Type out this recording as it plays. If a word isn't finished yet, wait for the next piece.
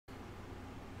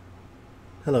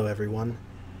Hello everyone.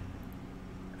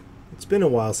 It's been a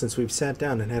while since we've sat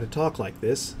down and had a talk like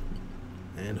this,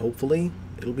 and hopefully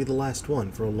it'll be the last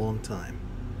one for a long time.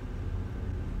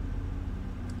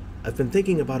 I've been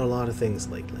thinking about a lot of things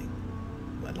lately.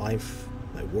 My life,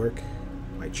 my work,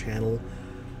 my channel,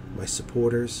 my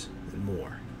supporters, and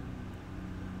more.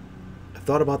 I've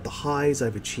thought about the highs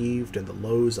I've achieved and the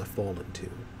lows I've fallen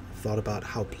to. I've thought about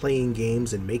how playing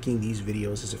games and making these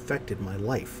videos has affected my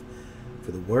life, for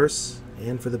the worse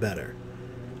and for the better.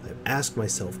 I've asked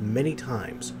myself many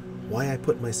times why I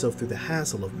put myself through the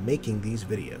hassle of making these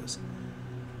videos.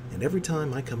 And every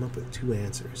time I come up with two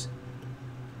answers.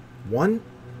 One,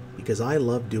 because I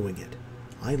love doing it.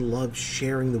 I love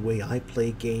sharing the way I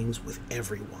play games with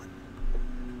everyone.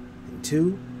 And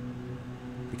two,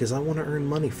 because I want to earn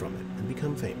money from it and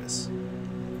become famous.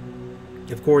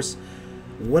 Of course,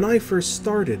 when I first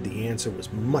started, the answer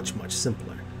was much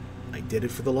simpler. I did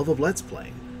it for the love of Let's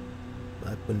Playing.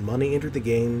 But when money entered the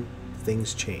game,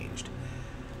 things changed.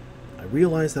 I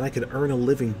realized that I could earn a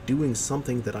living doing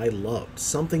something that I loved,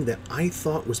 something that I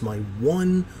thought was my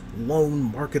one lone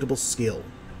marketable skill.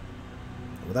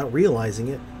 And without realizing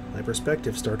it, my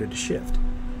perspective started to shift.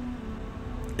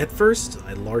 At first,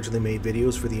 I largely made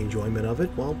videos for the enjoyment of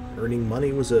it, while earning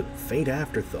money was a faint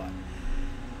afterthought.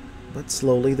 But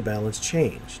slowly the balance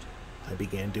changed. I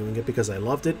began doing it because I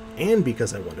loved it and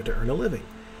because I wanted to earn a living.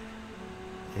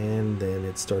 And then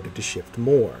it started to shift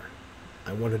more.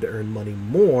 I wanted to earn money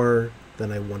more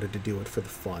than I wanted to do it for the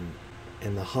fun.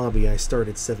 And the hobby I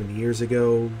started 7 years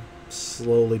ago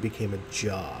slowly became a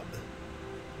job.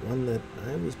 One that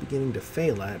I was beginning to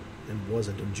fail at and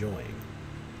wasn't enjoying.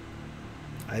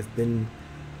 I've been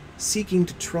seeking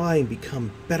to try and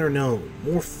become better known,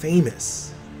 more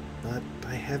famous, but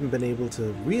I haven't been able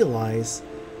to realize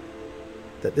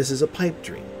that this is a pipe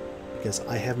dream, because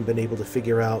I haven't been able to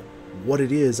figure out what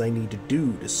it is I need to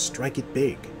do to strike it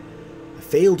big. I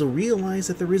fail to realize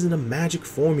that there isn't a magic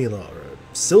formula or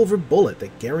a silver bullet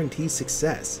that guarantees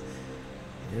success.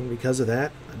 And because of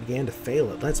that, I began to fail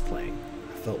at Let's Playing.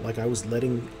 I felt like I was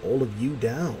letting all of you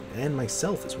down, and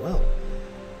myself as well.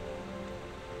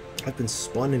 I've been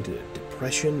spun into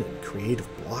depression and creative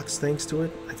blocks thanks to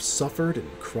it. I've suffered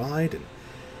and cried, and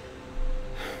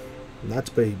not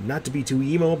to be too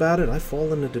emo about it, I've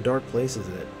fallen into dark places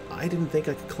that I didn't think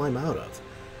I could climb out of.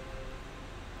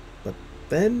 But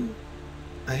then,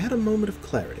 I had a moment of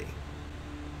clarity.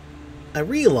 I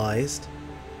realized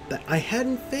that I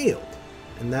hadn't failed,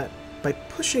 and that by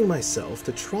pushing myself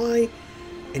to try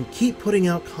and keep putting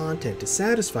out content to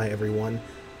satisfy everyone,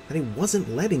 that I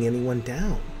wasn't letting anyone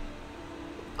down.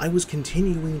 I was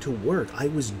continuing to work. I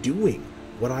was doing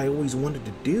what I always wanted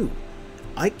to do.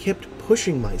 I kept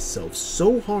pushing myself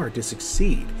so hard to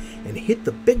succeed and hit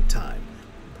the big time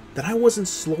that I wasn't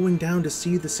slowing down to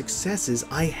see the successes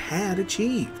I had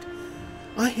achieved.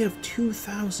 I have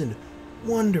 2,000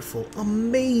 wonderful,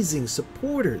 amazing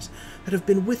supporters that have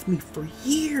been with me for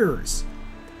years.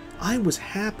 I was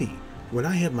happy when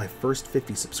I had my first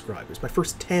 50 subscribers, my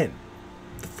first 10,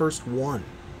 the first one.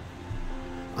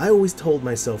 I always told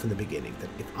myself in the beginning that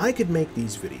if I could make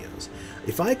these videos,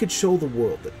 if I could show the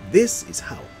world that this is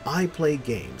how I play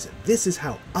games, and this is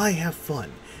how I have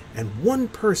fun, and one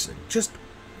person, just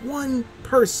one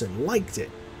person liked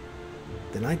it,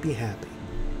 then I'd be happy.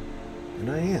 And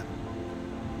I am.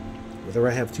 Whether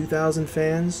I have 2,000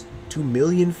 fans, 2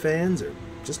 million fans, or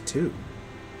just 2,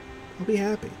 I'll be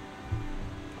happy.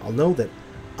 I'll know that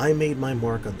I made my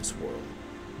mark on this world.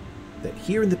 That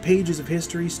here in the pages of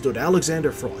history stood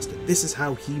Alexander Frost, and this is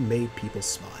how he made people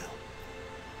smile.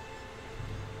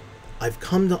 I've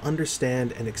come to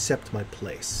understand and accept my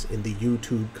place in the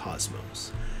YouTube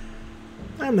cosmos.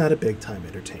 I'm not a big-time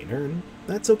entertainer, and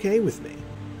that's okay with me.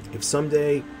 If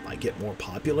someday I get more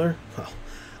popular, well,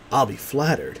 I'll be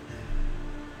flattered.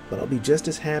 But I'll be just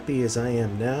as happy as I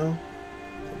am now,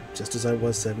 and just as I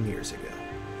was 7 years ago.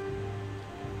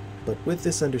 But with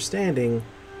this understanding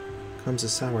comes a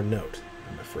sour note,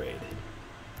 I'm afraid.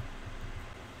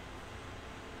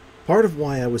 Part of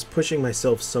why I was pushing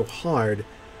myself so hard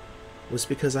was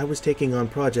because I was taking on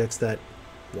projects that,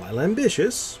 while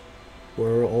ambitious,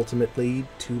 were ultimately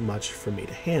too much for me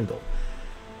to handle.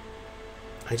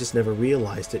 I just never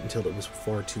realized it until it was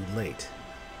far too late.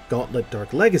 Gauntlet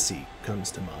Dark Legacy comes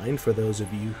to mind for those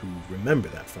of you who remember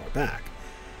that far back.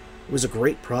 It was a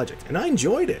great project, and I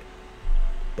enjoyed it.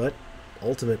 But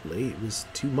ultimately, it was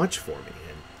too much for me,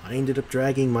 and I ended up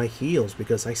dragging my heels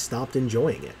because I stopped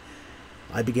enjoying it.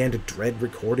 I began to dread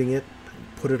recording it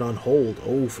and put it on hold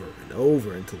over and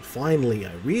over until finally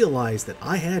I realized that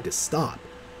I had to stop,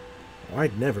 or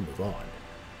I'd never move on.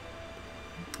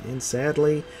 And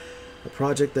sadly, A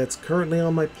project that's currently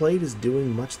on my plate is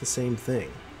doing much the same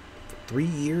thing. For 3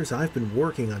 years, I've been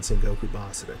working on Sengoku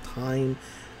Basara time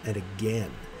and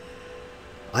again.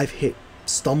 I've hit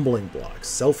stumbling blocks,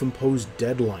 self-imposed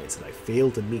deadlines that I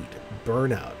failed to meet,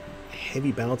 burnout,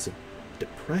 heavy bouts of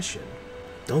depression.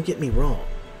 Don't get me wrong.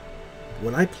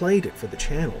 When I played it for the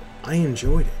channel, I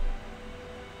enjoyed it.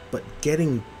 But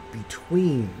getting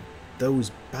between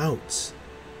those bouts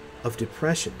of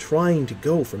depression, trying to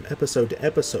go from episode to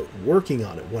episode, working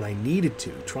on it when I needed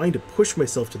to, trying to push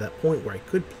myself to that point where I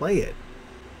could play it.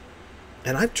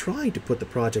 And I've tried to put the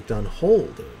project on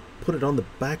hold, or put it on the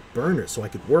back burner so I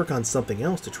could work on something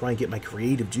else to try and get my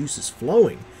creative juices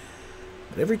flowing.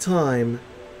 But every time,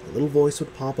 a little voice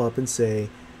would pop up and say,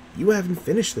 "You haven't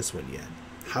finished this one yet.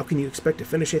 How can you expect to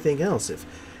finish anything else if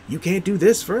you can't do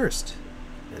this first?"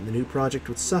 And the new project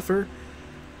would suffer,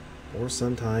 or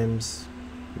sometimes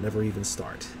never even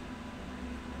start.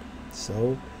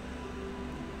 So,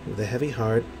 with a heavy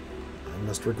heart, I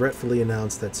must regretfully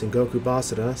announce that Sengoku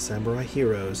Basara Samurai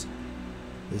Heroes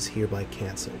is hereby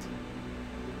cancelled.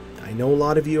 I know a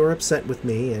lot of you are upset with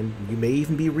me, and you may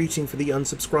even be reaching for the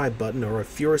unsubscribe button, or are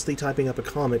furiously typing up a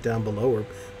comment down below, or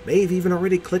may have even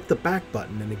already clicked the back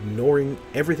button and ignoring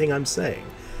everything I'm saying.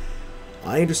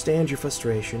 I understand your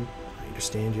frustration, I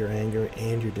understand your anger,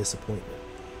 and your disappointment.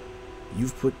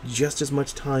 You've put just as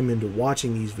much time into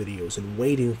watching these videos and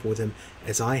waiting for them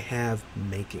as I have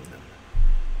making them.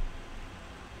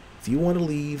 If you want to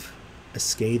leave a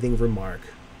scathing remark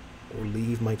or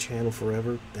leave my channel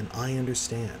forever, then I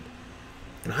understand.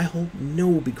 And I hold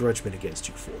no begrudgment against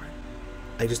you for it.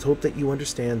 I just hope that you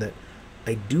understand that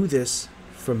I do this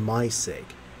for my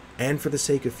sake and for the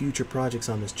sake of future projects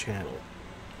on this channel,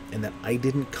 and that I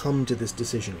didn't come to this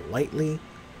decision lightly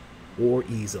or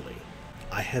easily.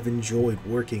 I have enjoyed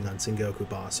working on Sengoku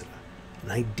Basara,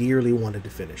 and I dearly wanted to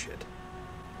finish it.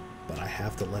 But I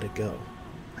have to let it go.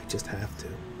 I just have to.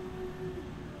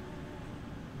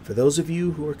 For those of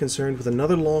you who are concerned with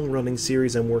another long-running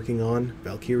series I'm working on,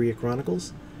 Valkyria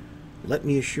Chronicles, let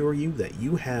me assure you that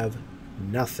you have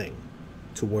nothing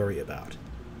to worry about.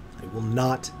 I will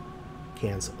not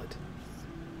cancel it.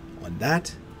 On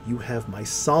that, you have my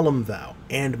solemn vow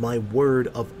and my word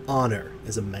of honor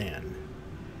as a man.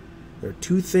 There are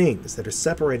two things that are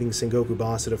separating Sengoku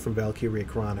Basara from Valkyria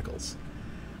Chronicles.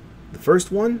 The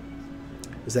first one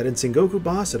is that in Sengoku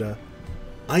Basara,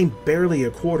 I'm barely a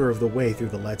quarter of the way through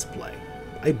the Let's Play.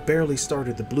 I barely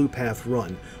started the Blue Path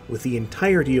run, with the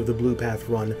entirety of the Blue Path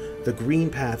run, the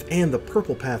Green Path, and the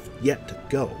Purple Path yet to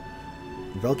go.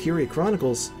 In Valkyria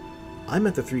Chronicles, I'm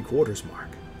at the 3/4 mark.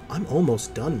 I'm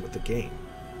almost done with the game.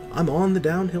 I'm on the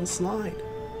downhill slide.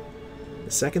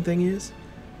 The second thing is,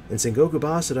 in Sengoku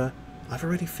Basara, I've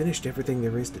already finished everything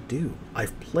there is to do.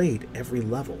 I've played every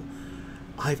level.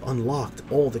 I've unlocked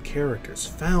all the characters,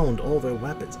 found all their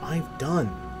weapons. I've done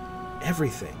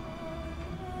everything.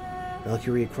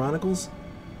 Valkyria Chronicles,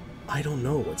 I don't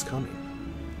know what's coming.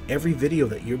 Every video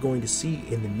that you're going to see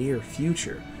in the near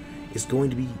future is going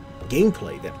to be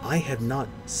gameplay that I have not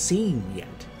seen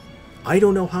yet. I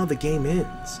don't know how the game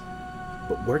ends,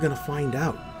 but we're going to find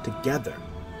out together.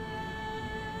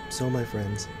 So, my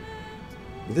friends,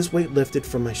 with this weight lifted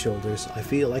from my shoulders, I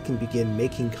feel I can begin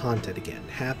making content again,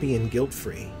 happy and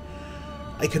guilt-free.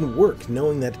 I can work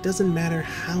knowing that it doesn't matter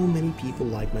how many people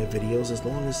like my videos as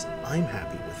long as I'm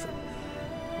happy with them.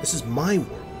 This is my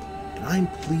world, and I'm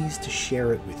pleased to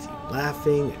share it with you,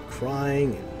 laughing and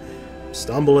crying and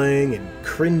stumbling and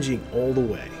cringing all the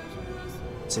way.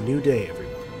 It's a new day,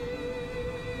 everyone,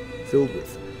 filled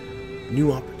with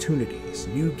new opportunities,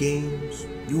 new games,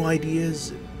 new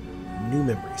ideas, and new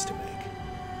memories to make.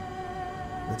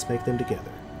 Let's make them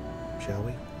together, shall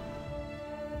we?